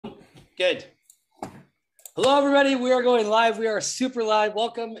Good. Hello, everybody. We are going live. We are super live.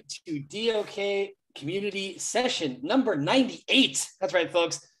 Welcome to DOK Community Session number 98. That's right,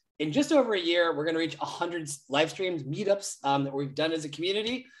 folks. In just over a year, we're going to reach 100 live streams, meetups that we've done as a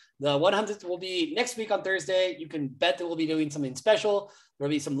community. The 100th will be next week on Thursday. You can bet that we'll be doing something special. There'll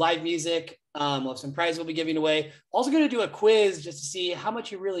be some live music. We'll have some prizes we'll be giving away. Also going to do a quiz just to see how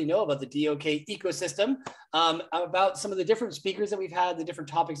much you really know about the DOK ecosystem, about some of the different speakers that we've had, the different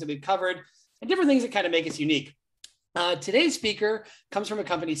topics that we've covered, and different things that kind of make us unique. Today's speaker comes from a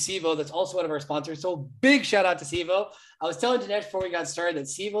company, Civo, that's also one of our sponsors. So big shout out to Civo. I was telling Dinesh before we got started that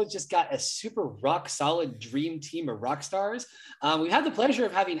Civo just got a super rock solid dream team of rock stars. We've had the pleasure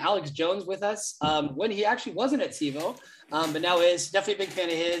of having Alex Jones with us when he actually wasn't at Civo, but now is. Definitely a big fan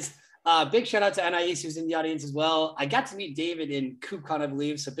of his. Big shout out to Anais, who's in the audience as well. I got to meet David in KubeCon, I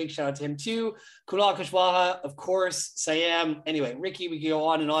believe, so big shout out to him too. Kunal Kushwaha, of course, Siam. Anyway, Ricky, we can go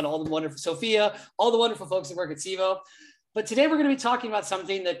on and on, all the wonderful, Sophia, all the wonderful folks that work at Civo. But today we're going to be talking about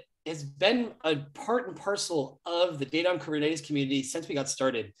something that has been a part and parcel of the Data on Kubernetes community since we got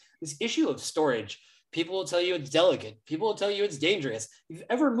started. This issue of storage. People will tell you it's delicate. People will tell you it's dangerous. If you've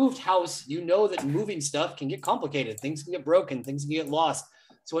ever moved house, you know that moving stuff can get complicated. Things can get broken, things can get lost.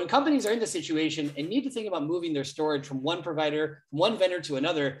 So when companies are in this situation and need to think about moving their storage from one provider, from one vendor to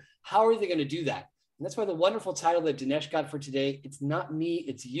another, how are they going to do that? And that's why the wonderful title that Dinesh got for today, it's not me,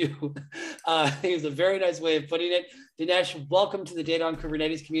 it's you. I think it's a very nice way of putting it. Dinesh, welcome to the Data on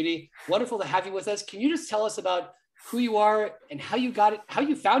Kubernetes community. Wonderful to have you with us. Can you just tell us about who you are and how you got it, how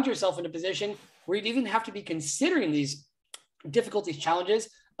you found yourself in a position where you'd even have to be considering these difficulties, challenges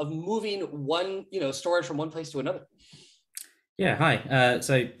of moving one, storage from one place to another? Yeah, hi.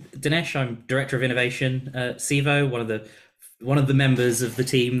 So Dinesh, I'm Director of Innovation at Civo, one of the members of the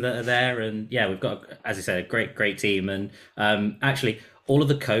team that are there, and yeah, we've got, as I said, a great team. And actually, all of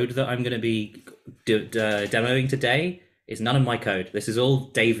the code that I'm going to be demoing today is none of my code. This is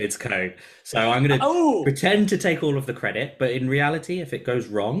all David's code. So I'm going to pretend to take all of the credit, but in reality, if it goes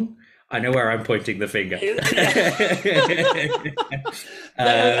wrong, I know where I'm pointing the finger.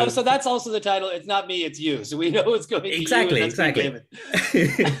 So that's also the title. It's not me, it's you. So we know it's going to exactly.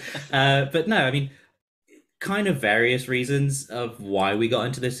 But no, I mean, kind of various reasons of why we got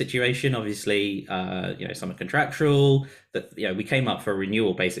into this situation. Obviously, some are contractual. That we came up for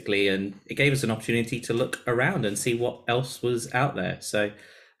renewal basically, and it gave us an opportunity to look around and see what else was out there. So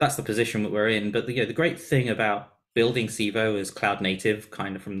that's the position that we're in. But the great thing about building Civo as cloud native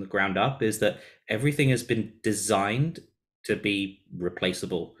kind of from the ground up is that everything has been designed to be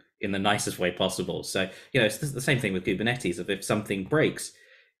replaceable in the nicest way possible. So, it's the same thing with Kubernetes. If something breaks,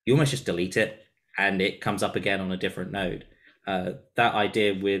 you almost just delete it and it comes up again on a different node. That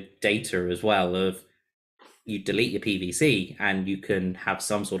idea with data as well, of you delete your PVC and you can have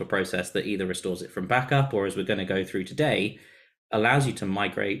some sort of process that either restores it from backup or, as we're going to go through today, allows you to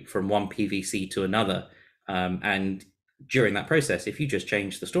migrate from one PVC to another. And during that process, if you just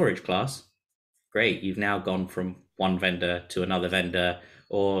change the storage class, great, you've now gone from one vendor to another vendor,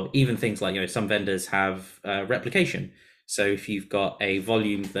 or even things like, some vendors have replication. So if you've got a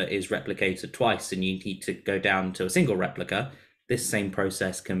volume that is replicated twice and you need to go down to a single replica, this same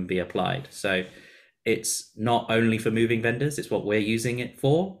process can be applied. So it's not only for moving vendors, it's what we're using it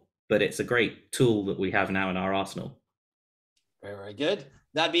for, but it's a great tool that we have now in our arsenal. Very, very good.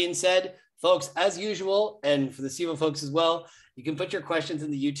 That being said, folks, as usual, and for the Civo folks as well, you can put your questions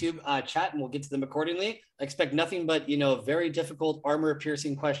in the YouTube chat and we'll get to them accordingly. I expect nothing but, very difficult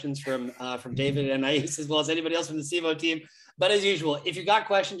armor-piercing questions from David and Anais, as well as anybody else from the Civo team. But as usual, if you got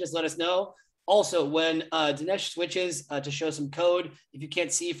questions, just let us know. Also, when Dinesh switches to show some code, if you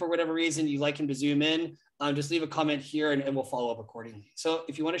can't see for whatever reason, you'd like him to zoom in, just leave a comment here and we'll follow up accordingly. So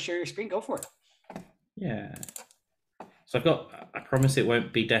if you want to share your screen, go for it. Yeah. So I promise it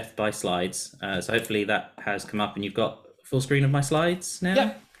won't be death by slides. So hopefully that has come up and you've got a full screen of my slides now.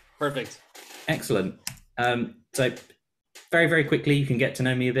 Yeah, perfect. Excellent. So very, very quickly, you can get to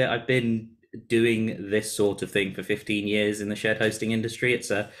know me a bit. I've been doing this sort of thing for 15 years in the shared hosting industry.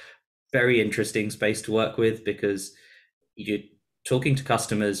 It's a very interesting space to work with because you're talking to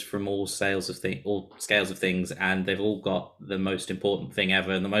customers from all scales of things, and they've all got the most important thing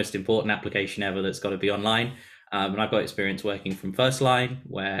ever and the most important application ever that's got to be online. And I've got experience working from first line,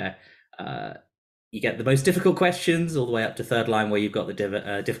 where you get the most difficult questions, all the way up to third line, where you've got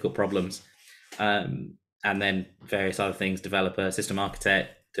the difficult problems. And then various other things, developer, system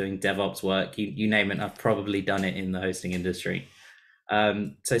architect, doing DevOps work, you name it. I've probably done it in the hosting industry.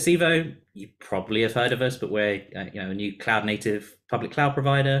 So Civo, you probably have heard of us, but we're a new cloud native public cloud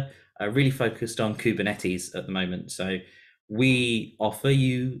provider, really focused on Kubernetes at the moment. So We offer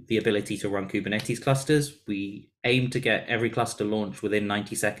you the ability to run Kubernetes clusters. We aim to get every cluster launched within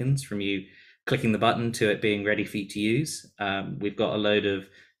 90 seconds from you clicking the button to it being ready for you to use. We've got a load of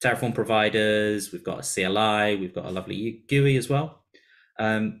Terraform providers, we've got a CLI, we've got a lovely GUI as well.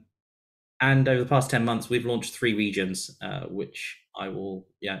 And over the past 10 months, we've launched 3 regions, which I will,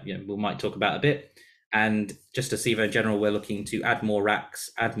 we might talk about a bit. And just as Civo in general, we're looking to add more racks,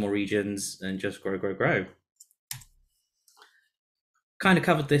 add more regions, and just grow. Kind of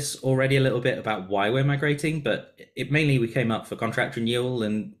covered this already a little bit about why we're migrating, but we came up for contract renewal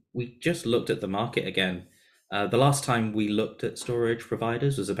and we just looked at the market again. The last time we looked at storage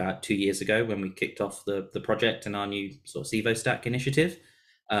providers was about 2 years ago when we kicked off the project and our new sort of Civo Stack initiative.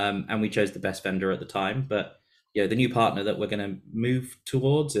 And we chose the best vendor at the time. But the new partner that we're going to move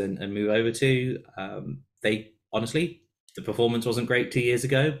towards and move over to, they honestly, the performance wasn't great 2 years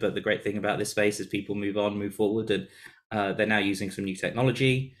ago, but the great thing about this space is people move on, move forward, and they're now using some new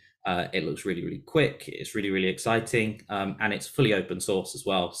technology. It looks really, really quick. It's really, really exciting. And it's fully open source as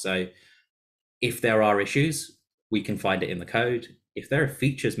well. So if there are issues, we can find it in the code. If there are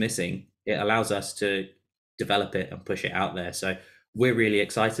features missing, it allows us to develop it and push it out there. So we're really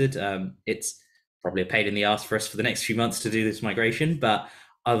excited. It's probably a pain in the ass for us for the next few months to do this migration, but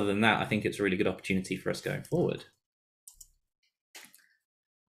other than that, I think it's a really good opportunity for us going forward.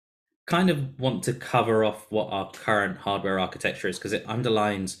 Kind of want to cover off what our current hardware architecture is because it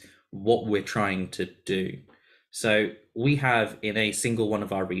underlines what we're trying to do. So we have in a single one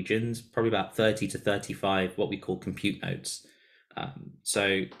of our regions, probably about 30 to 35 what we call compute nodes.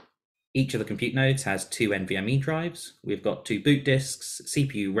 So each of the compute nodes has 2 NVMe drives. We've got 2 boot disks,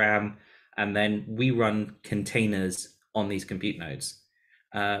 CPU, RAM, and then we run containers on these compute nodes.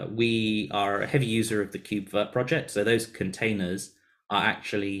 We are a heavy user of the KubeVirt project. So those containers are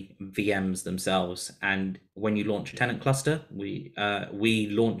actually VMs themselves. And when you launch a tenant cluster, we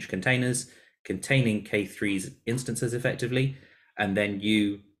launch containers containing K3's instances effectively, and then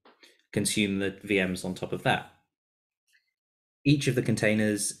you consume the VMs on top of that. Each of the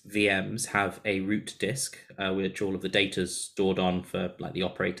containers VMs have a root disk, which all of the data is stored on for like the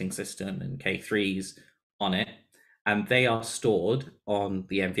operating system and K3s on it, and they are stored on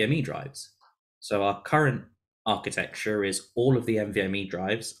the NVMe drives. So our current architecture is all of the NVMe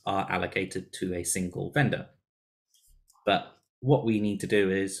drives are allocated to a single vendor. But what we need to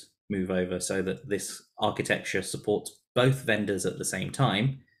do is move over so that this architecture supports both vendors at the same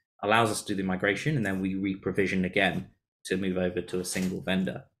time, allows us to do the migration, and then we re-provision again to move over to a single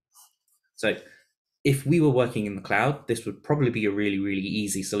vendor. So if we were working in the cloud, this would probably be a really, really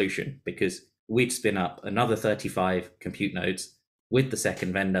easy solution because we'd spin up another 35 compute nodes with the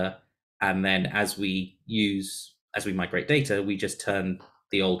second vendor. And then as we migrate data, we just turn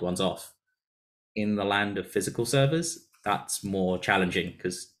the old ones off. In the land of physical servers, that's more challenging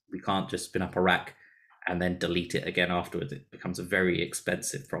because we can't just spin up a rack and then delete it again afterwards. It becomes a very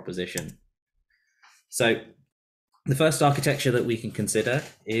expensive proposition. So the first architecture that we can consider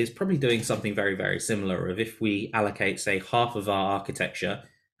is probably doing something very, very similar of if we allocate, say, half of our architecture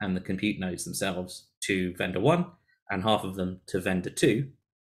and the compute nodes themselves to vendor 1 and half of them to vendor 2,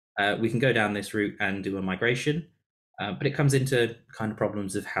 we can go down this route and do a migration. But it comes into kind of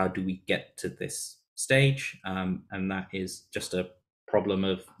problems of how do we get to this stage? And that is just a problem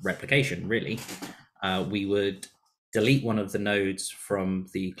of replication, really. We would delete one of the nodes from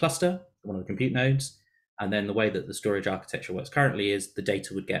the cluster, one of the compute nodes, and then the way that the storage architecture works currently is the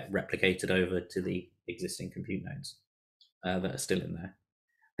data would get replicated over to the existing compute nodes that are still in there.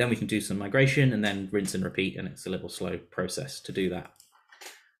 Then we can do some migration and then rinse and repeat, and it's a little slow process to do that.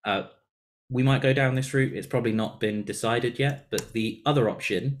 We might go down this route. It's probably not been decided yet, but the other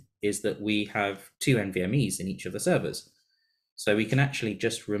option is that we have 2 NVMEs in each of the servers. So we can actually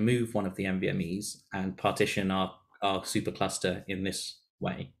just remove one of the NVMEs and partition our supercluster in this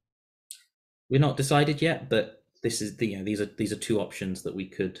way. We're not decided yet, but this is these are 2 options that we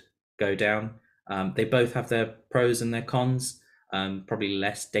could go down. They both have their pros and their cons. Probably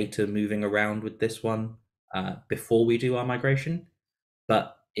less data moving around with this one before we do our migration,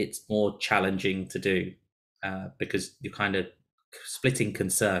 but it's more challenging to do because you're kind of splitting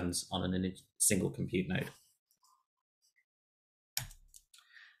concerns on a single compute node.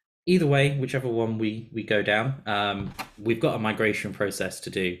 Either way, whichever one we go down, we've got a migration process to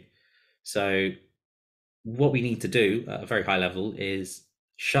do. So what we need to do at a very high level is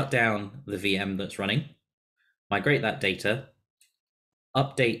shut down the VM that's running, migrate that data,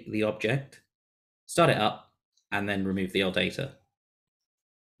 update the object, start it up, and then remove the old data.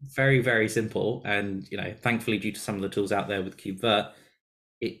 Very, very simple. And, thankfully, due to some of the tools out there with KubeVirt,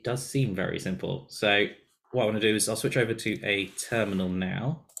 it does seem very simple. So what I want to do is I'll switch over to a terminal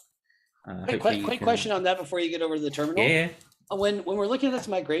now. Quick question on that before you get over to the terminal. Yeah. When we're looking at this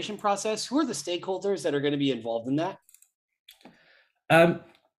migration process, who are the stakeholders that are going to be involved in that?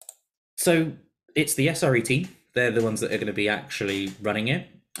 So it's the SRE team. They're the ones that are going to be actually running it.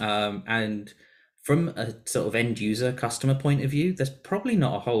 And from a sort of end user customer point of view, there's probably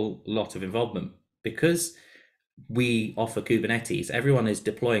not a whole lot of involvement because we offer Kubernetes. Everyone is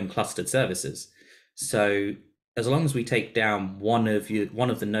deploying clustered services. So as long as we take down one of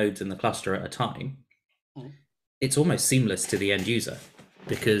the nodes in the cluster at a time, it's almost seamless to the end user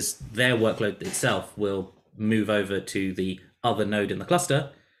because their workload itself will move over to the other node in the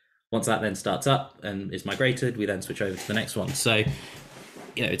cluster. Once that then starts up and is migrated, we then switch over to the next one. So,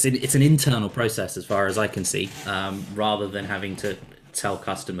 it's an internal process as far as I can see, rather than having to tell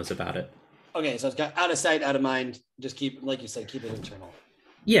customers about it. Okay, so it's got out of sight, out of mind. Just keep, like you said, keep it internal.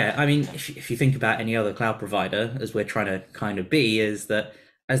 Yeah, I mean, if you think about any other cloud provider, as we're trying to kind of be, is that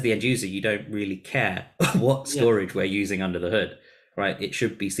as the end user, you don't really care what storage we're using under the hood, right? It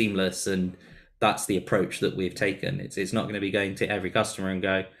should be seamless, and that's the approach that we've taken. It's not going to be going to every customer and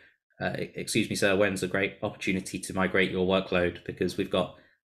go, excuse me, sir, when's a great opportunity to migrate your workload? Because we've got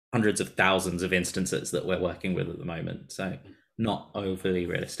hundreds of thousands of instances that we're working with at the moment. So not overly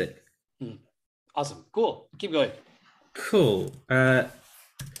realistic. Awesome. Cool. Keep going. Cool.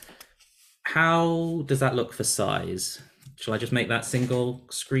 How does that look for size? Shall I just make that single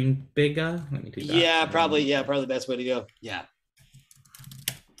screen bigger? Let me do that. Yeah, probably the best way to go. Yeah.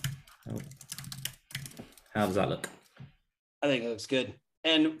 How does that look? I think it looks good.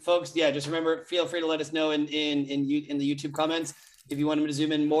 And folks, just remember, feel free to let us know in the YouTube comments if you want me to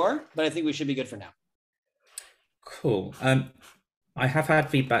zoom in more, but I think we should be good for now. Cool. I have had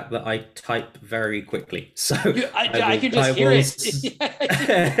feedback that I type very quickly, so I can just hear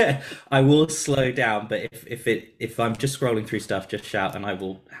it. I will slow down, but if I'm just scrolling through stuff, just shout and I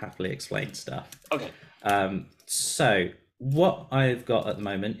will happily explain stuff. Okay. So what I've got at the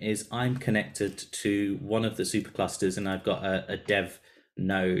moment is I'm connected to one of the superclusters, and I've got a dev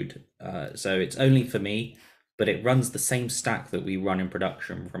node. So it's only for me, but it runs the same stack that we run in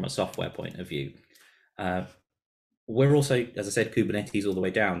production from a software point of view. We're also, as I said, Kubernetes all the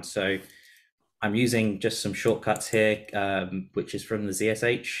way down. So I'm using just some shortcuts here, which is from the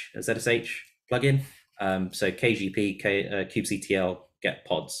ZSH plugin. So KGP, kubectl, get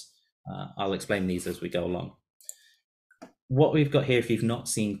pods. I'll explain these as we go along. What we've got here, if you've not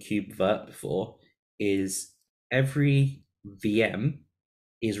seen KubeVirt before, is every VM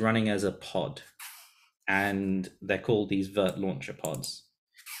is running as a pod, and they're called these Virt launcher pods.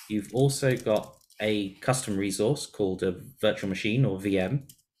 You've also got a custom resource called a virtual machine, or VM,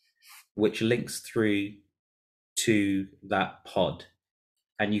 which links through to that pod.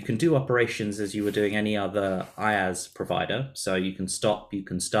 And you can do operations as you were doing any other IaaS provider. So you can stop, you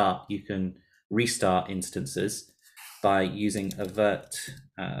can start, you can restart instances by using a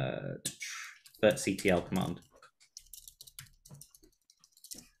virtctl command.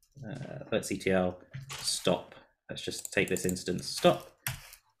 Virtctl stop. Let's just take this instance, stop.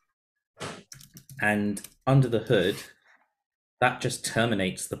 And under the hood, that just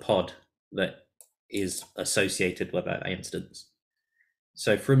terminates the pod that is associated with that instance.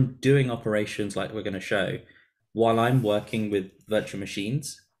 So from doing operations like we're going to show, while I'm working with virtual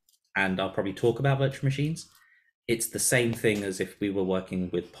machines, and I'll probably talk about virtual machines, it's the same thing as if we were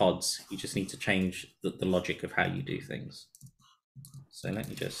working with pods. You just need to change the logic of how you do things. So let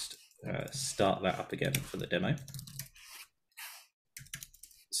me just start that up again for the demo.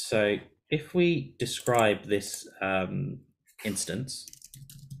 So if we describe this instance,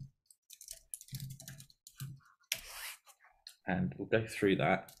 and we'll go through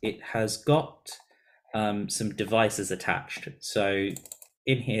that, it has got some devices attached. So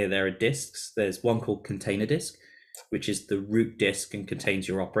in here, there are disks. There's one called container disk, which is the root disk and contains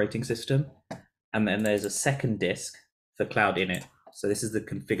your operating system. And then there's a second disk for Cloud Init. So this is the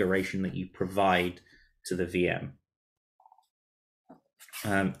configuration that you provide to the VM.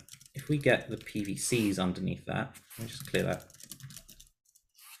 If we get the PVCs underneath that, let me just clear that.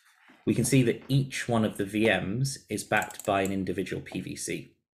 We can see that each one of the VMs is backed by an individual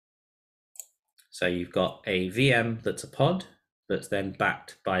PVC. So you've got a VM that's a pod that's then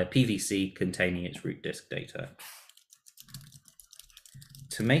backed by a PVC containing its root disk data.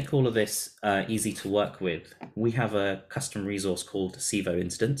 To make all of this easy to work with, we have a custom resource called Civo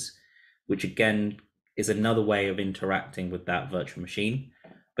instance, which again is another way of interacting with that virtual machine,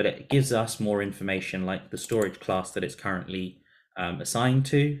 but it gives us more information like the storage class that it's currently assigned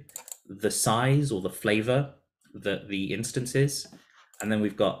to, the size or the flavor that the instance is, and then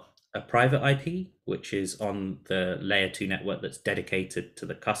we've got a private IP, which is on the layer 2 network that's dedicated to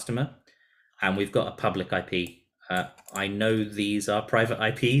the customer. And we've got a public IP. I know these are private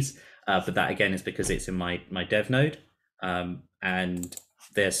IPs, but that again is because it's in my dev node, and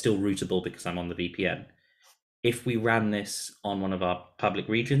they're still routable because I'm on the VPN. If we ran this on one of our public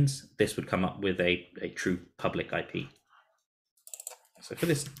regions, this would come up with a true public IP. So for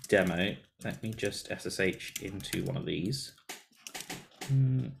this demo, let me just SSH into one of these.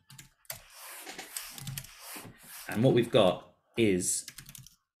 And what we've got is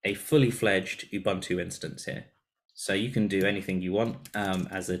a fully fledged Ubuntu instance here. So you can do anything you want.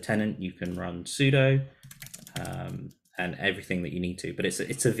 As a tenant, you can run sudo and everything that you need to, but it's a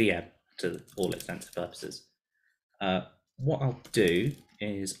VM to all intents and purposes. What I'll do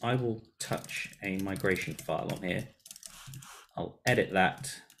is I will touch a migration file on here. I'll edit that,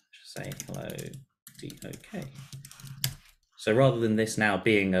 just say hello DOK. So rather than this now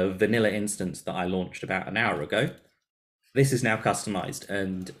being a vanilla instance that I launched about an hour ago, this is now customized,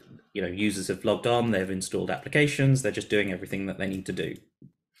 and users have logged on, they've installed applications, they're just doing everything that they need to do.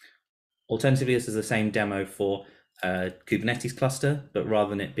 Alternatively, this is the same demo for a Kubernetes cluster, but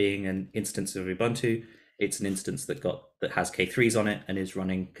rather than it being an instance of Ubuntu, it's an instance that has K3s on it and is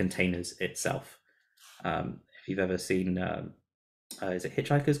running containers itself. If you've ever seen, is it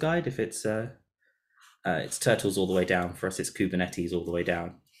Hitchhiker's Guide? If it's turtles all the way down. For us, it's Kubernetes all the way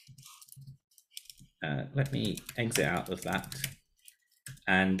down. Let me exit out of that.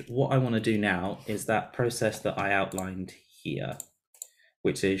 And what I want to do now is that process that I outlined here,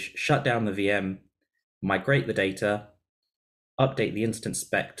 which is shut down the VM, migrate the data, update the instance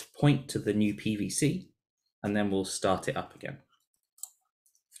spec to point to the new PVC, and then we'll start it up again.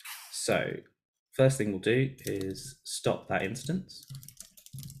 So first thing we'll do is stop that instance.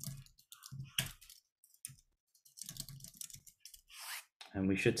 And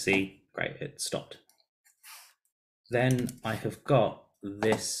we should see, great, it stopped. Then I have got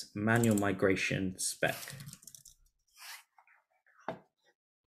this manual migration spec.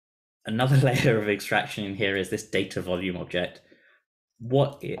 Another layer of extraction in here is this data volume object.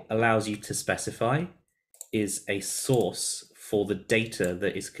 What it allows you to specify is a source for the data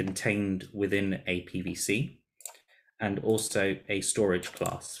that is contained within a PVC, and also a storage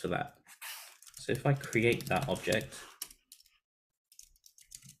class for that. So if I create that object,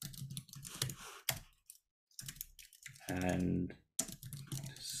 and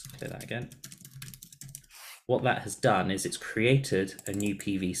just clear that again, what that has done is it's created a new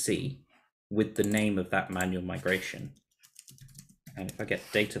PVC with the name of that manual migration. And if I get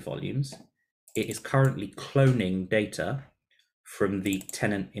data volumes, it is currently cloning data from the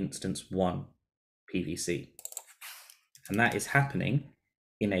tenant instance 1 PVC. And that is happening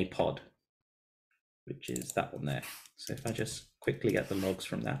in a pod, which is that one there. So if I just quickly get the logs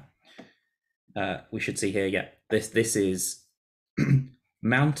from that, we should see here, yeah, this is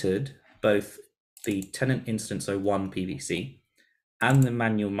mounted both the tenant instance 01 PVC and the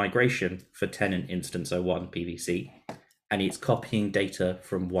manual migration for tenant instance 01 PVC, and it's copying data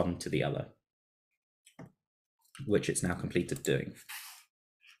from one to the other, which it's now completed doing.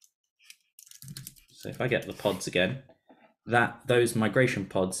 So if I get the pods again, those migration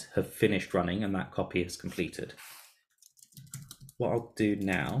pods have finished running and that copy is completed. What I'll do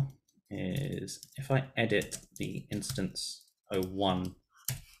now is if I edit the instance 01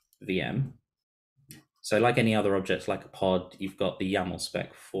 VM, so like any other objects, like a pod, you've got the YAML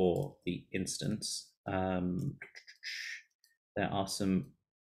spec for the instance. There are some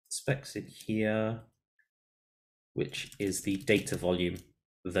specs in here, which is the data volume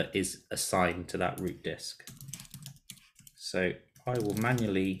that is assigned to that root disk. So I will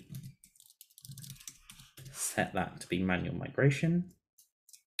manually set that to be manual migration.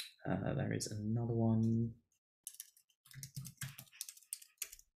 There is another one.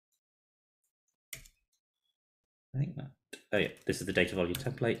 I think that, oh yeah, this is the data volume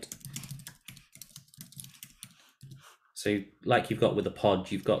template. So like you've got with a pod,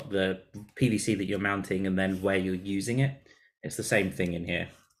 you've got the PVC that you're mounting and then where you're using it. It's the same thing in here.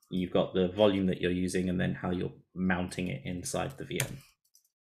 You've got the volume that you're using and then how you're mounting it inside the VM.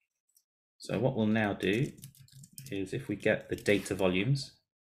 So what we'll now do is if we get the data volumes,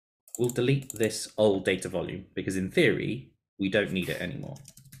 we'll delete this old data volume because in theory, we don't need it anymore.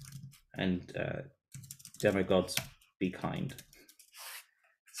 And demo gods, be kind.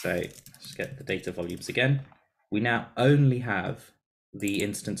 So let's get the data volumes again. We now only have the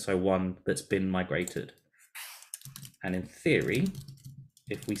instance 01 that's been migrated. And in theory,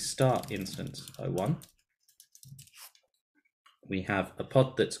 if we start instance 01, we have a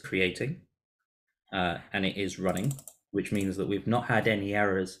pod that's creating and it is running, which means that we've not had any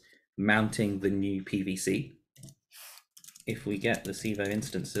errors mounting the new PVC. If we get the Civo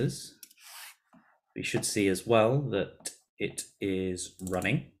instances, we should see as well that it is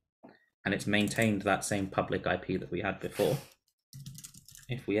running and it's maintained that same public IP that we had before.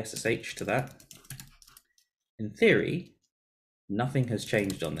 If we SSH to that, in theory, nothing has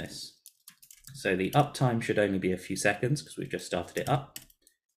changed on this. So the uptime should only be a few seconds because we've just started it up.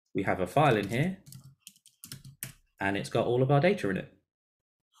 We have a file in here and it's got all of our data in it.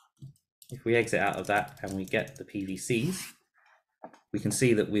 If we exit out of that and we get the PVCs, we can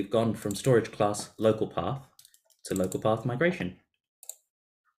see that we've gone from storage class local path to local path migration.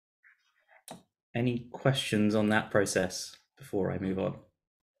 Any questions on that process before I move on?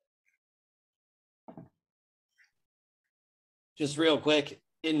 Just real quick,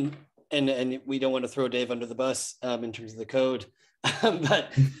 and we don't want to throw Dave under the bus in terms of the code,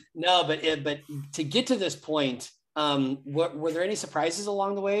 but to get to this point, were there any surprises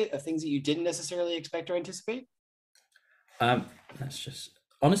along the way of things that you didn't necessarily expect or anticipate? That's just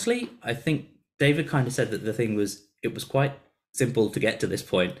honestly, I think David kind of said that it was quite simple to get to this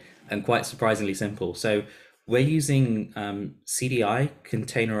point and quite surprisingly simple. So we're using CDI,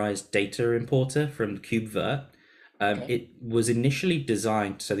 containerized data importer from KubeVirt. Okay. It was initially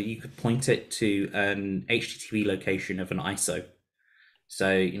designed so that you could point it to an HTTP location of an ISO. So,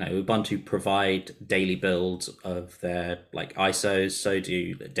 Ubuntu provide daily builds of their ISOs, so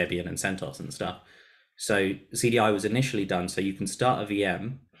do Debian and CentOS and stuff. So CDI was initially done so you can start a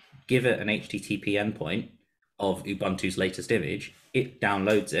VM, give it an HTTP endpoint of Ubuntu's latest image, it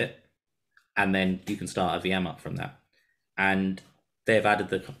downloads it, and then you can start a VM up from that. And they've added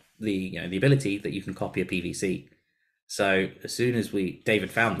the ability that you can copy a PVC. So as soon as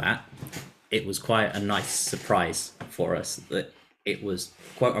David found that, it was quite a nice surprise for us that it was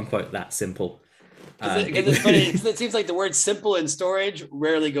quote unquote that simple. It's funny, it seems like the words simple and storage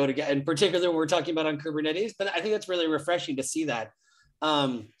rarely go together, in particular when we're talking about on Kubernetes, but I think that's really refreshing to see that.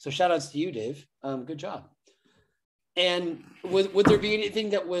 So shout outs to you, Dave. Good job. And would there be anything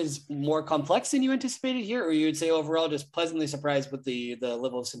that was more complex than you anticipated here, or you would say overall just pleasantly surprised with the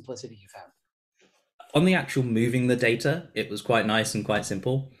level of simplicity you found? On the actual moving the data, it was quite nice and quite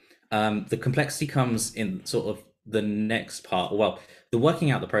simple. The complexity comes in sort of the next part, well, the working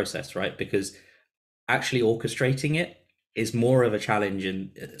out the process, right? Because actually orchestrating it is more of a challenge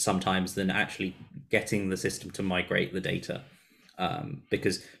sometimes than actually getting the system to migrate the data.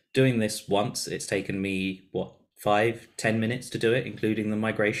 Because doing this once, it's taken me, 5-10 minutes to do it, including the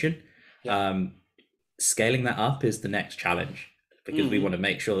migration. Yeah. Scaling that up is the next challenge because we want to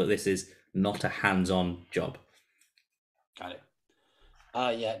make sure that this is not a hands-on job. Got it.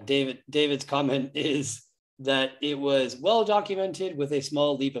 Yeah, David's comment is that it was well documented with a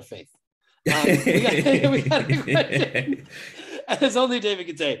small leap of faith. We got a question, as only David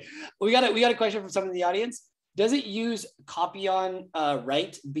could say. We got a question from someone in the audience. Does it use copy on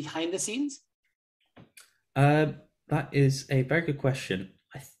write behind the scenes? That is a very good question.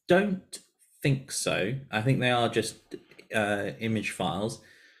 I don't think so. I think they are just image files,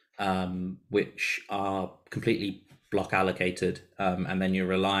 which are completely block allocated, and then you're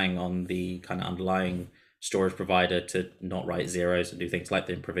relying on the kind of underlying storage provider to not write zeros and do things like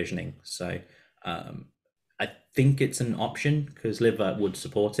the provisioning. So I think it's an option because libvirt would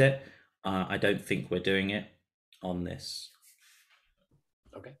support it. I don't think we're doing it on this.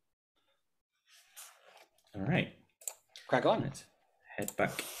 Okay. All right. Crack on. Let's head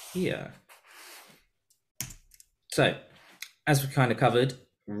back here. So as we kind of covered,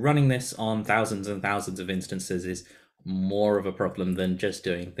 running this on thousands and thousands of instances is more of a problem than just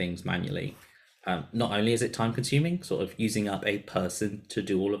doing things manually. Not only is it time consuming, sort of using up a person to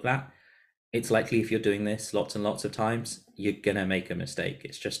do all of that, it's likely if you're doing this lots and lots of times, you're going to make a mistake.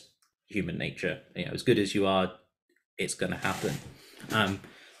 It's just human nature. As good as you are, it's going to happen.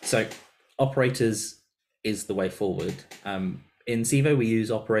 So operators is the way forward. In Civo, we use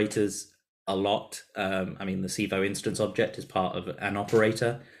operators a lot. The Civo instance object is part of an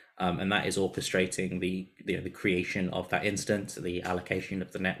operator, and that is orchestrating the creation of that instance, the allocation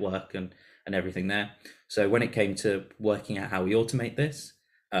of the network and everything there. So when it came to working out how we automate this,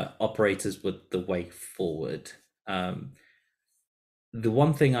 operators were the way forward. The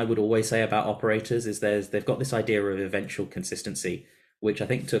one thing I would always say about operators is they've got this idea of eventual consistency, which I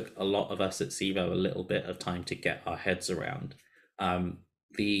think took a lot of us at Civo a little bit of time to get our heads around.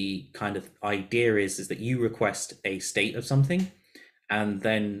 The kind of idea is that you request a state of something, and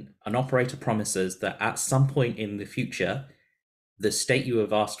then an operator promises that at some point in the future, the state you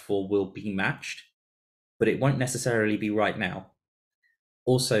have asked for will be matched, but it won't necessarily be right now.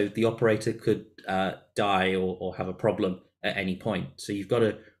 Also, the operator could die or have a problem at any point. So you've got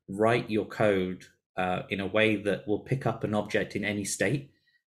to write your code in a way that will pick up an object in any state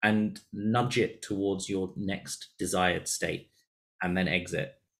and nudge it towards your next desired state and then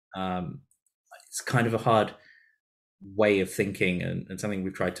exit. It's kind of a hard way of thinking and something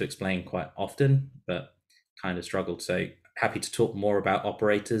we've tried to explain quite often, but kind of struggled. So happy to talk more about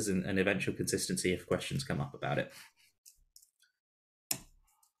operators and eventual consistency if questions come up about it.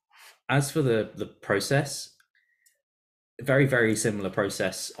 As for the process, very, very similar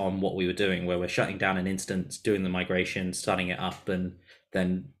process on what we were doing, where we're shutting down an instance, doing the migration, starting it up, and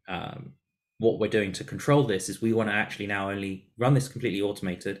then what we're doing to control this is we want to actually now only run this completely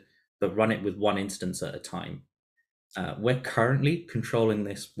automated, but run it with one instance at a time. We're currently controlling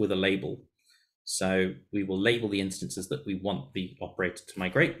this with a label. So we will label the instances that we want the operator to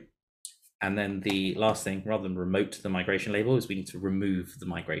migrate. And then the last thing, rather than remote the migration label, is we need to remove the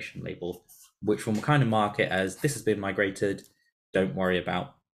migration label, which will kind of mark it as this has been migrated. Don't worry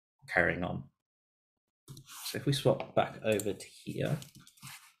about carrying on. So if we swap back over to here,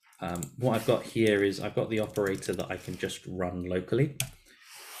 what I've got here is I've got the operator that I can just run locally.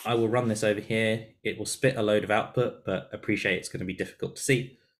 I will run this over here. It will spit a load of output, but appreciate it's going to be difficult to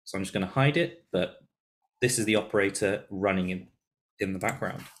see. So I'm just going to hide it, but this is the operator running in the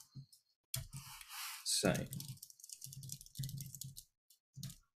background. So.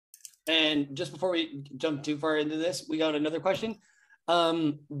 And just before we jump too far into this, we got another question.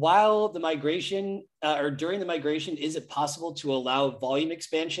 While the migration or during the migration, is it possible to allow volume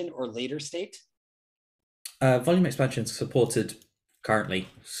expansion or later state? Volume expansion is supported currently,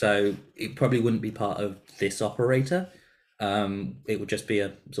 so it probably wouldn't be part of this operator. It would just be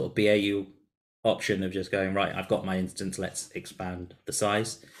a sort of BAU option of just going, right, I've got my instance, let's expand the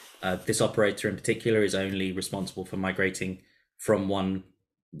size. This operator in particular is only responsible for migrating from one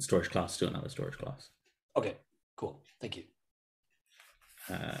storage class to another storage class. Okay, cool. Thank you.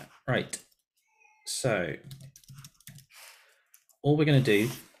 Right. So all we're going to do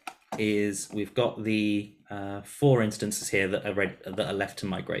is we've got the 4 instances here that are left to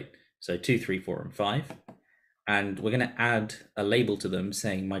migrate. So 2, 3, 4, and 5. And we're going to add a label to them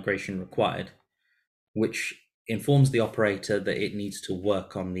saying migration required, which informs the operator that it needs to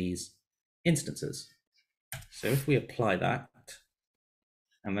work on these instances. So if we apply that,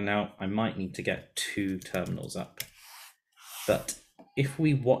 and then now I might need to get 2 terminals up. But if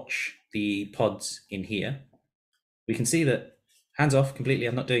we watch the pods in here, we can see that hands off completely,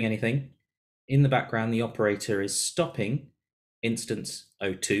 I'm not doing anything. In the background, the operator is stopping instance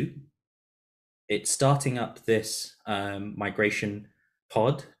 02. It's starting up this migration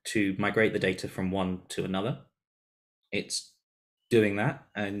pod to migrate the data from one to another. It's doing that,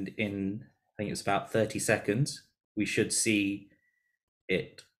 and in, I think it's about 30 seconds, we should see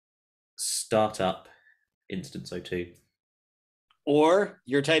it start up instance 02. Or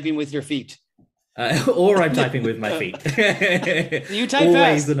you're typing with your feet. Or I'm typing with my feet. You type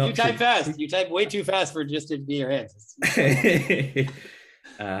fast. You type fast. You type way too fast for just to be your hands.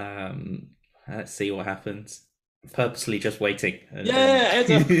 Let's see what happens. Purposely just waiting. Yeah,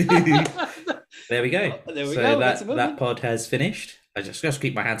 There we go. There we go. So that pod has finished. I just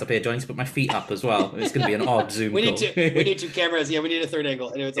keep my hands up here. Johnny, to put my feet up as well. It's going to be an odd zoom. we need 2 cameras. Yeah, we need a third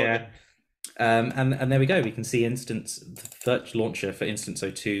angle. Anyway, it's all good. And there we go. We can see the virtual launcher for instance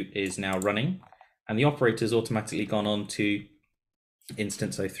 02 is now running, and the operator's automatically gone on to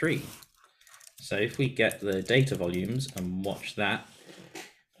instance 03. So if we get the data volumes and watch that,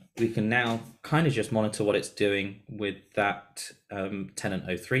 we can now kind of just monitor what it's doing with that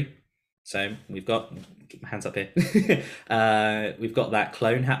tenant 03. So we've got, keep my hands up here, we've got that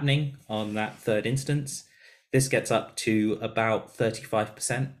clone happening on that third instance. This gets up to about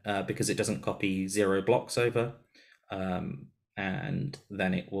 35% because it doesn't copy 0 blocks over. And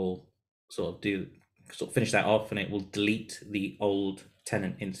then it will sort of finish that off, and it will delete the old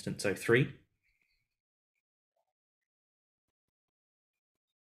tenant instance 03.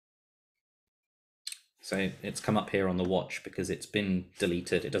 So it's come up here on the watch because it's been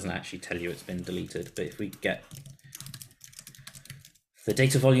deleted. It doesn't actually tell you it's been deleted, but if we get the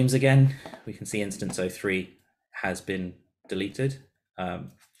data volumes again, we can see instance 03 has been deleted. The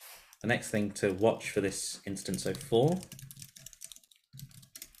next thing to watch for this instance 04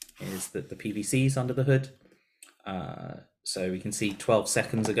 is that the PVC is under the hood. So we can see 12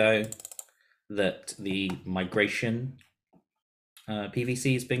 seconds ago that the migration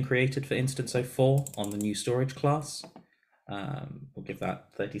PVC has been created for instance 04 on the new storage class. We'll give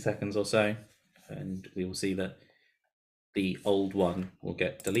that 30 seconds or so, and we will see that the old one will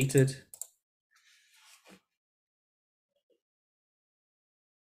get deleted.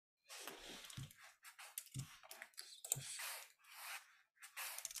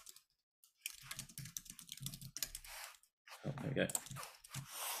 There we go.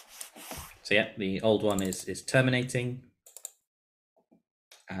 So yeah, the old one is terminating,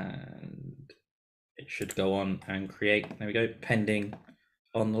 and it should go on and create. There we go, pending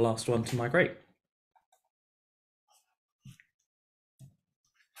on the last one to migrate.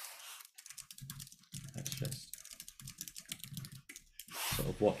 Let's just sort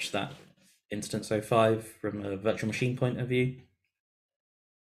of watch that instance 05 from a virtual machine point of view.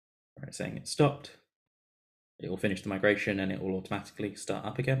 All right, saying it stopped. It will finish the migration and it will automatically start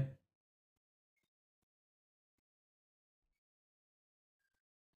up again.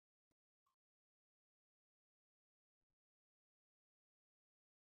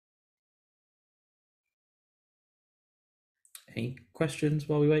 Any questions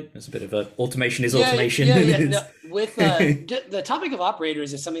while we wait? There's a bit of a automation is automation. No, with the topic of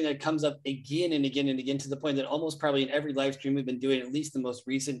operators is something that comes up again and again and again, to the point that almost probably in every live stream we've been doing, at least the most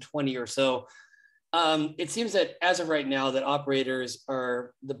recent 20 or so, it seems that as of right now that operators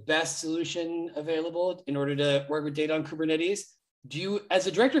are the best solution available in order to work with data on Kubernetes. Do you, as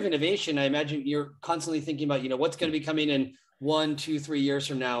a director of innovation, I imagine you're constantly thinking about, what's going to be coming in 1, 2, 3 years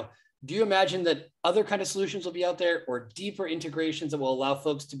from now. Do you imagine that other kind of solutions will be out there, or deeper integrations that will allow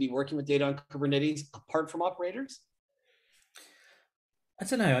folks to be working with data on Kubernetes apart from operators? I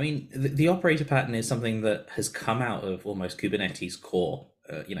don't know. I mean, the operator pattern is something that has come out of almost Kubernetes core.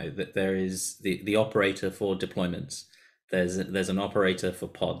 That there is the operator for deployments. There's an operator for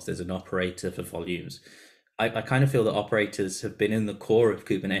pods. There's an operator for volumes. I kind of feel that operators have been in the core of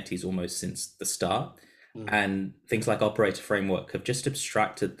Kubernetes almost since the start. And things like operator framework have just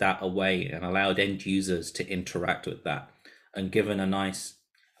abstracted that away and allowed end users to interact with that, and given a nice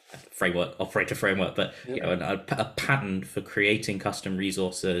operator framework, but a pattern for creating custom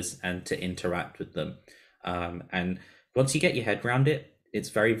resources and to interact with them. And once you get your head around it, it's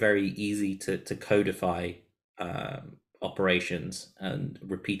very, very easy to codify operations and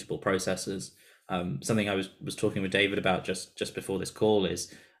repeatable processes. Something I was talking with David about just before this call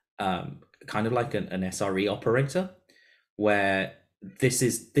is kind of like an SRE operator, where this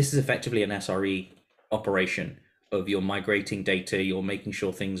is effectively an SRE operation of you're migrating data, you're making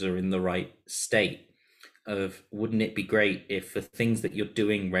sure things are in the right state. Of wouldn't it be great if for things that you're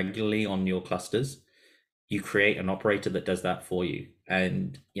doing regularly on your clusters, you create an operator that does that for you?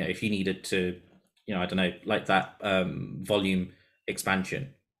 And if you needed to, I don't know, like that volume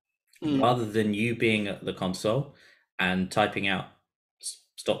expansion, rather than you being at the console and typing out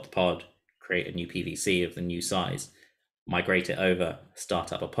stop the pod, create a new PVC of the new size, migrate it over,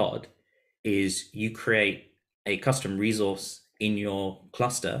 start up a pod, is you create a custom resource in your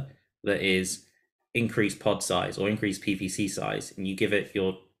cluster that is increased pod size or increased PVC size, and you give it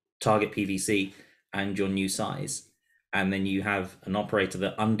your target PVC and your new size. And then you have an operator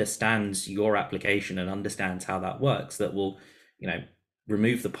that understands your application and understands how that works, that will,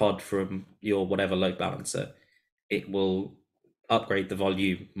 remove the pod from your whatever load balancer. It will upgrade the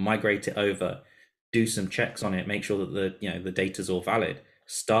volume, migrate it over, do some checks on it, make sure that the data's all valid,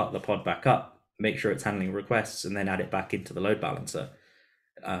 start the pod back up, make sure it's handling requests, and then add it back into the load balancer.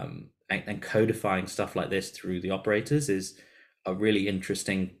 And codifying stuff like this through the operators is a really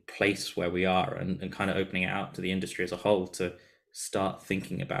interesting place where we are, and kind of opening it out to the industry as a whole to start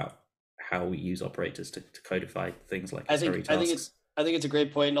thinking about how we use operators to codify things like I think it's a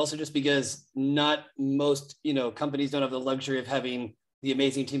great point. And also just because not most, companies don't have the luxury of having the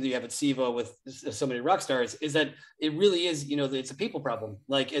amazing team that you have at Sivo with so many rock stars, is that it really is, it's a people problem.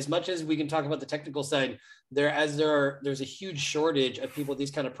 Like, as much as we can talk about the technical side, there's a huge shortage of people with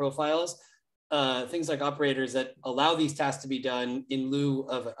these kind of profiles. Things like operators that allow these tasks to be done in lieu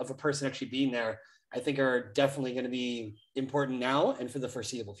of a person actually being there, I think are definitely going to be important now and for the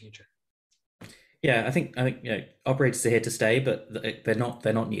foreseeable future. Yeah, I think operators are here to stay, but they're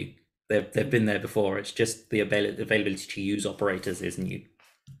not new. They've been there before. It's just the availability to use operators is new.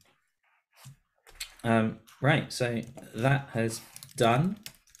 Right, so that has done.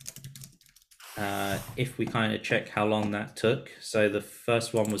 If we kind of check how long that took, so the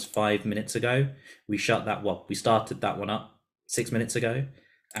first one was 5 minutes ago. We started that one up 6 minutes ago,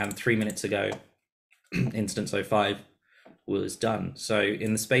 and 3 minutes ago, instance 05 was done. So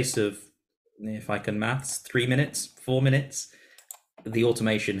in the space of, if I can maths, 3 minutes, 4 minutes, the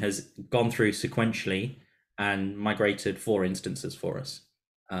automation has gone through sequentially and migrated 4 instances for us.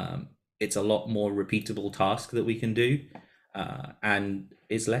 It's a lot more repeatable task that we can do, and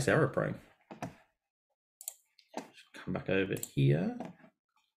is less error prone. Come back over here.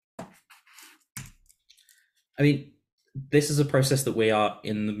 I mean, this is a process that we are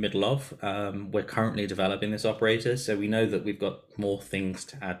in the middle of. We're currently developing this operator, so we know that we've got more things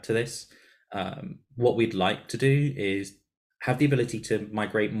to add to this. What we'd like to do is have the ability to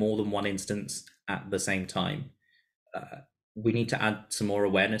migrate more than one instance at the same time. We need to add some more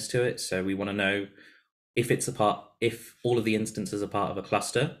awareness to it. So we want to know if all of the instances are part of a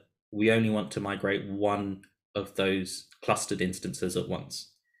cluster, we only want to migrate one of those clustered instances at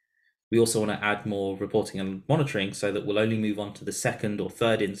once. We also want to add more reporting and monitoring so that we'll only move on to the second or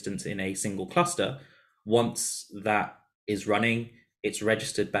third instance in a single cluster. Once that is running, it's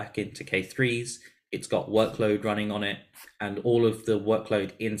registered back into K3s, it's got workload running on it, and all of the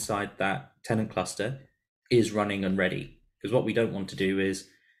workload inside that tenant cluster is running and ready. Because what we don't want to do is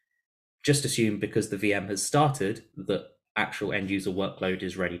just assume because the VM has started that actual end user workload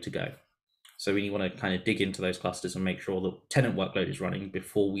is ready to go. So we want to kind of dig into those clusters and make sure the tenant workload is running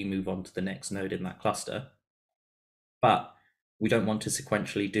before we move on to the next node in that cluster. But we don't want to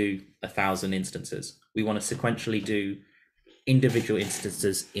sequentially do 1,000 instances. We want to sequentially do individual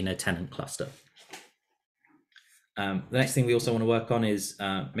instances in a tenant cluster. The next thing we also want to work on is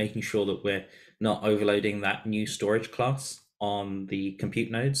making sure that we're not overloading that new storage class on the compute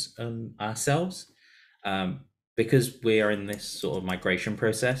nodes ourselves, because we are in this sort of migration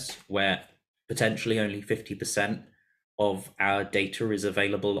process where potentially only 50% of our data is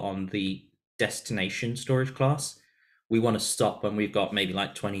available on the destination storage class. We want to stop when we've got maybe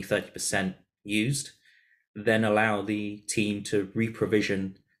like 20-30% used, then allow the team to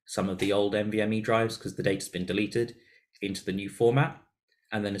reprovision some of the old NVMe drives because the data's been deleted into the new format.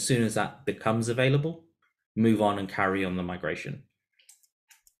 And then as soon as that becomes available, move on and carry on the migration.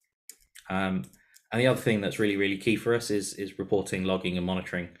 And the other thing that's really, really key for us is reporting, logging, and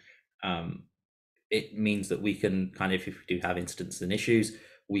monitoring. It means that we can kind of, if we do have instances and issues,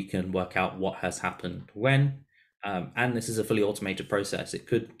 we can work out what has happened when. And this is a fully automated process. It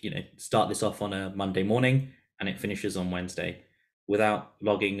could, start this off on a Monday morning and it finishes on Wednesday. Without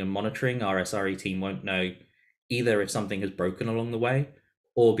logging and monitoring, our SRE team won't know either if something has broken along the way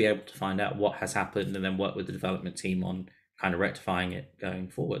or be able to find out what has happened and then work with the development team on kind of rectifying it going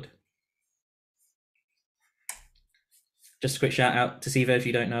forward. Just a quick shout out to Civo if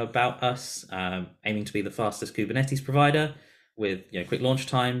you don't know about us, aiming to be the fastest Kubernetes provider with quick launch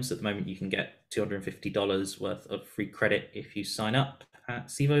times. At the moment, you can get $250 worth of free credit if you sign up at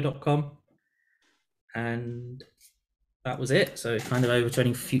civo.com. And that was it. So kind of over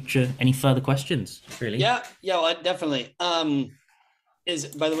to any further questions, really. Yeah, well, definitely.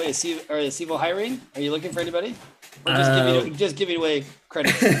 By the way, is Civo hiring? Are you looking for anybody? Or just giving away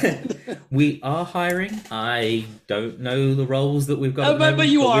credit? We are hiring. I don't know the roles that we've got. But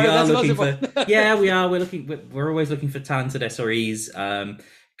you are. That's looking for. Yeah, we are. We're always looking for talented SREs.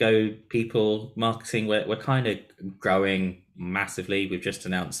 Go people, marketing. We're kind of growing massively. We've just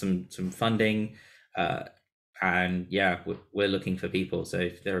announced some funding, and yeah, we're looking for people. So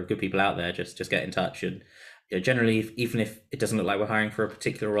if there are good people out there, just get in touch. And generally, even if it doesn't look like we're hiring for a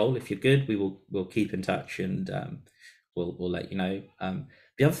particular role, if you're good, we'll keep in touch and we'll let you know.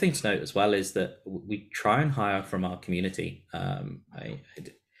 The other thing to note as well is that we try and hire from our community.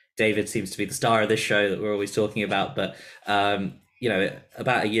 David seems to be the star of this show that we're always talking about, but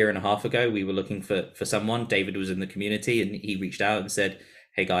about a year and a half ago, we were looking for someone. David was in the community and he reached out and said,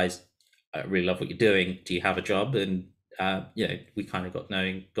 "Hey guys, I really love what you're doing. Do you have a job?" And we kind of got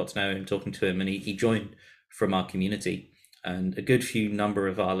to know him, talking to him, and he joined from our community. And a good few number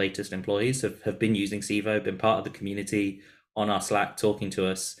of our latest employees have been using Civo, been part of the community on our Slack, talking to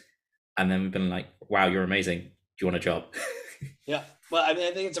us, and then we've been like, "Wow, you're amazing. Do you want a job?" Yeah, well, I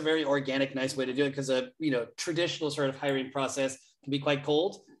think it's a very organic, nice way to do it, because a traditional sort of hiring process can be quite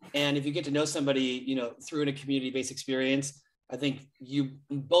cold. And if you get to know somebody, through a community-based experience, I think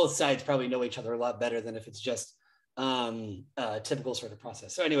both sides probably know each other a lot better than if it's just a typical sort of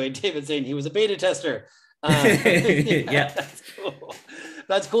process. So anyway, David's saying he was a beta tester. Yeah, that's cool.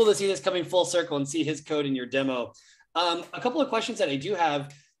 That's cool to see this coming full circle and see his code in your demo. A couple of questions that I do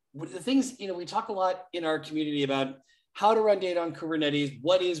have. The things, we talk a lot in our community about how to run data on Kubernetes,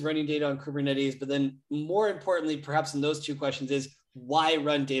 what is running data on Kubernetes, but then more importantly, perhaps in those two questions, is why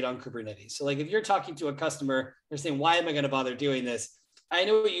run data on Kubernetes? So like if you're talking to a customer, they're saying, why am I going to bother doing this? I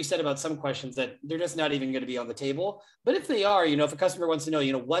know what you said about some questions that they're just not even going to be on the table. But if they are, if a customer wants to know,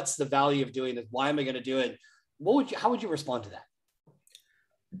 what's the value of doing this? Why am I going to do it? How would you respond to that?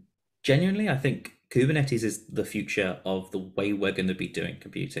 Genuinely, I think Kubernetes is the future of the way we're going to be doing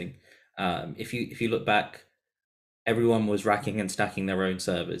computing. If you look back, everyone was racking and stacking their own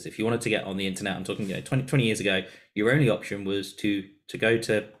servers. If you wanted to get on the internet, I'm talking 20 years ago, your only option was to go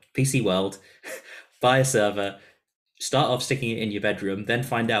to PC World, buy a server, start off sticking it in your bedroom, then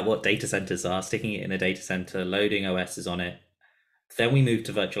find out what data centers are, sticking it in a data center, loading OSs on it, Then we moved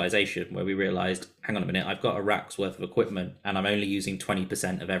to virtualization, where we realized, hang on a minute, I've got a rack's worth of equipment and I'm only using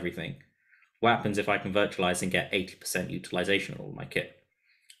 20% of everything. What happens if I can virtualize and get 80% utilization of all my kit?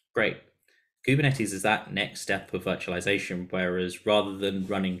 Great. Kubernetes is that next step of virtualization, whereas rather than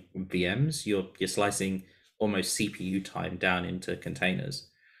running VMs, you're slicing almost CPU time down into containers.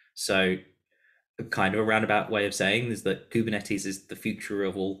 So kind of a roundabout way of saying is that Kubernetes is the future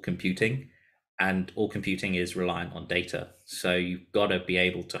of all computing, and all computing is reliant on data. So you've got to be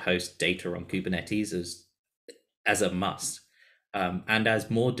able to host data on Kubernetes as a must. And as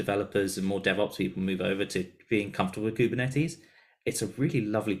more developers and more DevOps people move over to being comfortable with Kubernetes, it's a really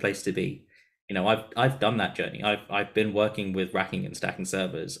lovely place to be. You know, I've done that journey. I've been working with racking and stacking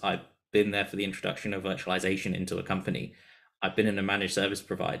servers. I've been there for the introduction of virtualization into a company. I've been in a managed service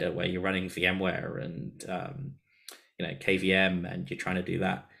provider where you're running VMware and KVM, and you're trying to do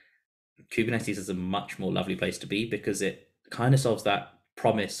that. Kubernetes is a much more lovely place to be because it kind of solves that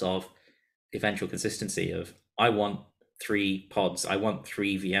promise of eventual consistency of, I want 3 pods, I want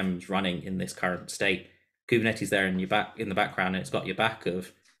 3 VMs running in this current state. Kubernetes there in the background, and it's got your back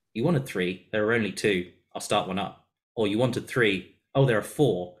of, you wanted 3, there are only 2, I'll start one up. Or you wanted 3, oh, there are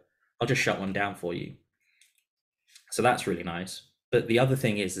 4, I'll just shut one down for you. So that's really nice. But the other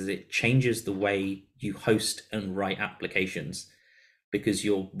thing is it changes the way you host and write applications, because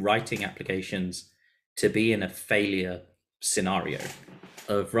you're writing applications to be in a failure scenario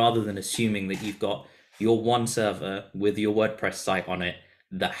of, rather than assuming that you've got your one server with your WordPress site on it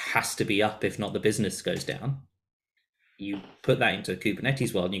that has to be up if not the business goes down. You put that into a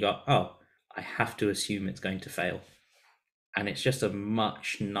Kubernetes world and you go, oh, I have to assume it's going to fail. And it's just a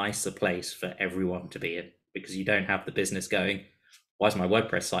much nicer place for everyone to be in, because you don't have the business going, why is my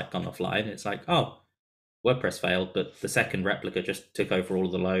WordPress site gone offline? It's like, oh, WordPress failed, but the second replica just took over all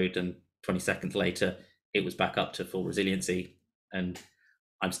of the load, and 20 seconds later, it was back up to full resiliency, and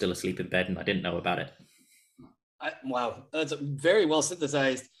I'm still asleep in bed and I didn't know about it. Wow, that's very well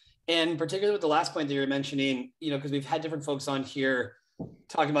synthesized. And particularly with the last point that you're mentioning, because we've had different folks on here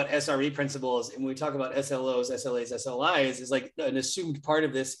talking about SRE principles, and when we talk about SLOs, SLAs, SLIs, is like an assumed part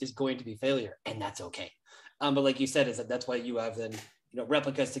of this is going to be failure, and that's okay. But like you said, is that's why you have then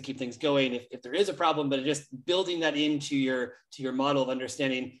replicas to keep things going if there is a problem, but just building that into your model of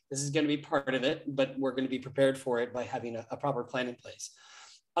understanding this is going to be part of it, but we're going to be prepared for it by having a proper plan in place.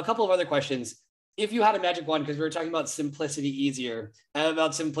 A couple of other questions. If you had a magic wand, because we were talking about simplicity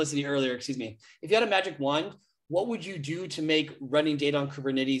earlier, excuse me. If you had a magic wand, what would you do to make running data on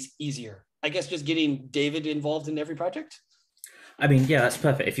Kubernetes easier? I guess just getting David involved in every project? I mean, yeah, that's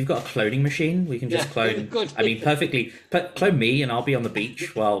perfect. If you've got a cloning machine, we can just clone. I mean, perfectly. But clone me, and I'll be on the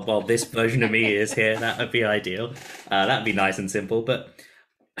beach while this version of me is here. That would be ideal. That'd be nice and simple. But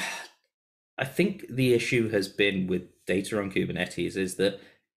I think the issue has been with data on Kubernetes is that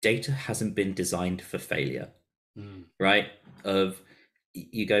data hasn't been designed for failure, right?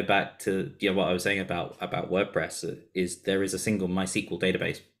 You go back to what I was saying about WordPress is there is a single MySQL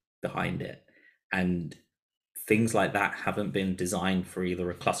database behind it, and things like that haven't been designed for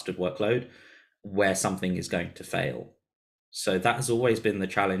either a clustered workload where something is going to fail. So that has always been the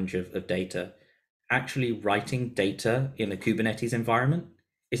challenge of data. Actually writing data in a Kubernetes environment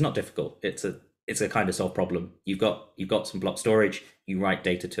is not difficult. It's a kind of solved problem. You've got some block storage, you write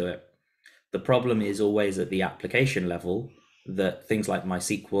data to it. The problem is always at the application level, that things like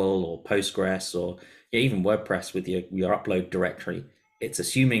MySQL or Postgres or even WordPress with your upload directory, it's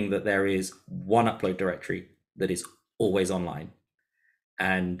assuming that there is one upload directory that is always online.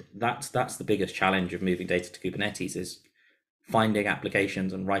 And that's the biggest challenge of moving data to Kubernetes, is finding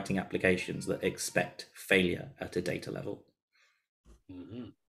applications and writing applications that expect failure at a data level. Mm-hmm.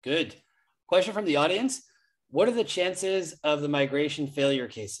 Good. Question from the audience. What are the chances of the migration failure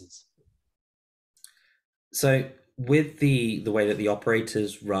cases? So with the way that the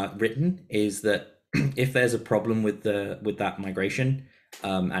operator's written is that if there's a problem with that migration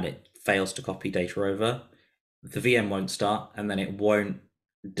and it fails to copy data over, the VM won't start, and then it won't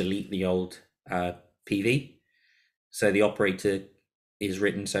delete the old PV. So the operator is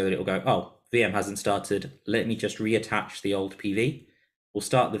written so that it will go, oh, VM hasn't started. Let me just reattach the old PV. We'll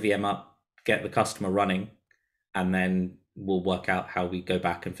start the VM up, get the customer running, and then we'll work out how we go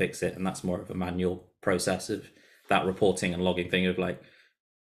back and fix it. And that's more of a manual process of that reporting and logging thing of like,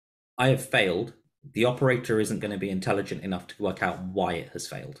 I have failed. The operator isn't going to be intelligent enough to work out why it has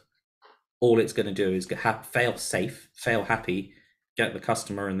failed. All it's going to do is fail safe, fail happy, get the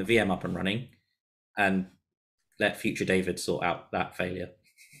customer and the VM up and running, and let future David sort out that failure.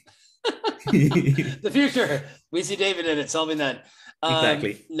 The future. We see David in it, solving that.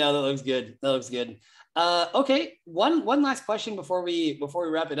 Exactly. No, that looks good. That looks good. Okay, one last question before we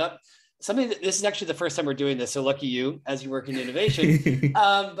wrap it up. This is actually the first time we're doing this, so lucky you, as you work in innovation.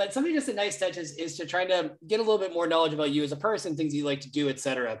 But something just a nice touch is to try to get a little bit more knowledge about you as a person, things you like to do,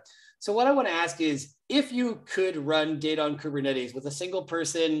 etc. So what I want to ask is, if you could run data on Kubernetes with a single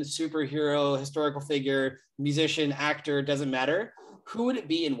person, superhero, historical figure, musician, actor, doesn't matter, who would it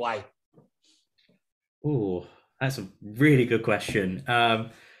be and why? Oh, that's a really good question. I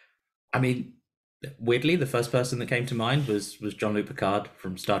mean, weirdly, the first person that came to mind was Jean-Luc Picard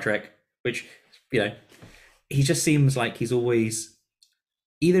from Star Trek, which, he just seems like he's always,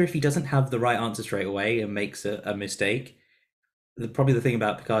 either if he doesn't have the right answer straight away and makes a mistake, probably the thing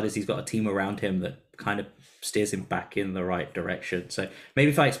about Picard is he's got a team around him that kind of steers him back in the right direction. So maybe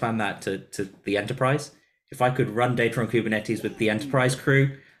if I expand that to the Enterprise, if I could run data on Kubernetes with the Enterprise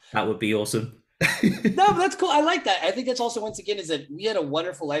crew, that would be awesome. No, but that's cool. I like that. I think that's also, once again, is that we had a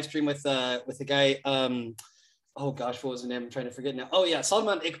wonderful live stream with the guy. Oh gosh, what was his name? I'm trying to forget now. Oh yeah,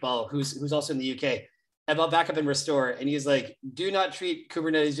 Salman Iqbal, who's also in the UK, about backup and restore. And he's like, do not treat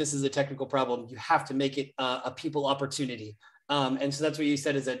Kubernetes just as a technical problem. You have to make it a people opportunity. And so that's what you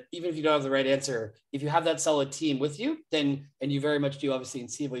said, is that even if you don't have the right answer, if you have that solid team with you, then, and you very much do, obviously in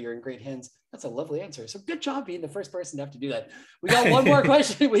Civo, you're in great hands. That's a lovely answer. So good job being the first person to have to do that. We got one more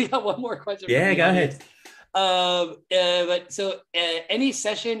question. Yeah, go ahead. But so any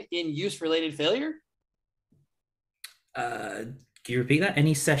session in use related failure? Can you repeat that?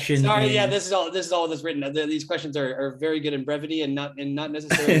 Any session? Sorry, yeah, this is all that's written. These questions are very good in brevity and not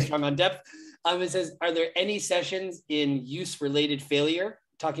necessarily strong on depth. It says, are there any sessions in use related failure,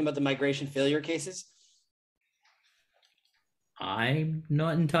 talking about the migration failure cases? I'm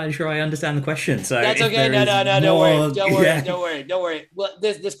not entirely sure I understand the question. So that's okay. No, don't worry. Well,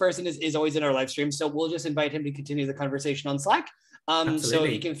 this person is always in our live stream, so we'll just invite him to continue the conversation on Slack. So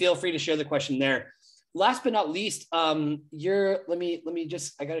you can feel free to share the question there. Last but not least, let me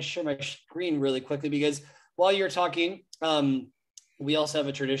just, I got to share my screen really quickly, because while you're talking, we also have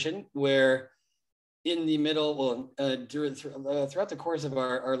a tradition where in the middle, throughout the course of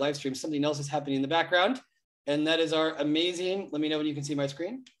our live stream, something else is happening in the background. And that is our amazing, let me know when you can see my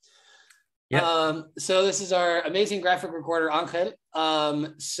screen. Yeah. So this is our amazing graphic recorder, Angel.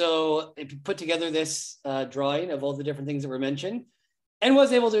 So it put together this drawing of all the different things that were mentioned, and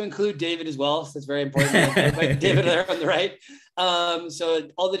was able to include David as well. So it's very important. David there on the right. So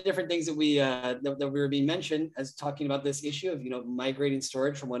all the different things that we were being mentioned as talking about this issue of, migrating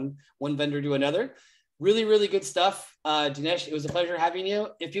storage from one vendor to another. Really, really good stuff. Dinesh, it was a pleasure having you.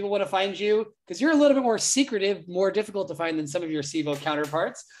 If people want to find you, because you're a little bit more secretive, more difficult to find than some of your Civo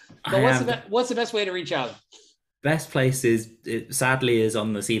counterparts, but what's the best way to reach out? Best place sadly is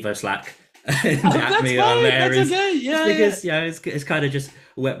on the Civo Slack. That's me on there. That's okay. Yeah, because it's kind of just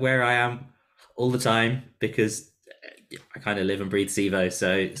where I am all the time, because I kind of live and breathe Civo.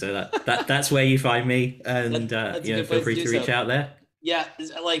 So that's where you find me, and feel free to reach out there. Yeah,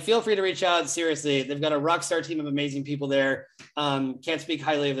 feel free to reach out. Seriously, they've got a rock star team of amazing people there. Can't speak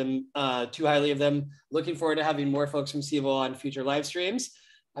highly of them, too highly of them. Looking forward to having more folks from Civo on future live streams.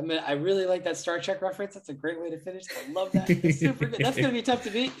 I really like that Star Trek reference. That's a great way to finish. I love that. That's super good. That's going to be tough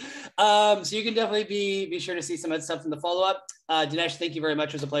to beat. So you can definitely be sure to see some of that stuff in the follow-up. Dinesh, thank you very much.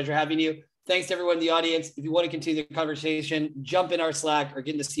 It was a pleasure having you. Thanks to everyone in the audience. If you want to continue the conversation, jump in our Slack or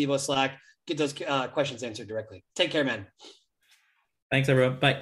get in the Civo Slack. Get those questions answered directly. Take care, man. Thanks, everyone. Bye.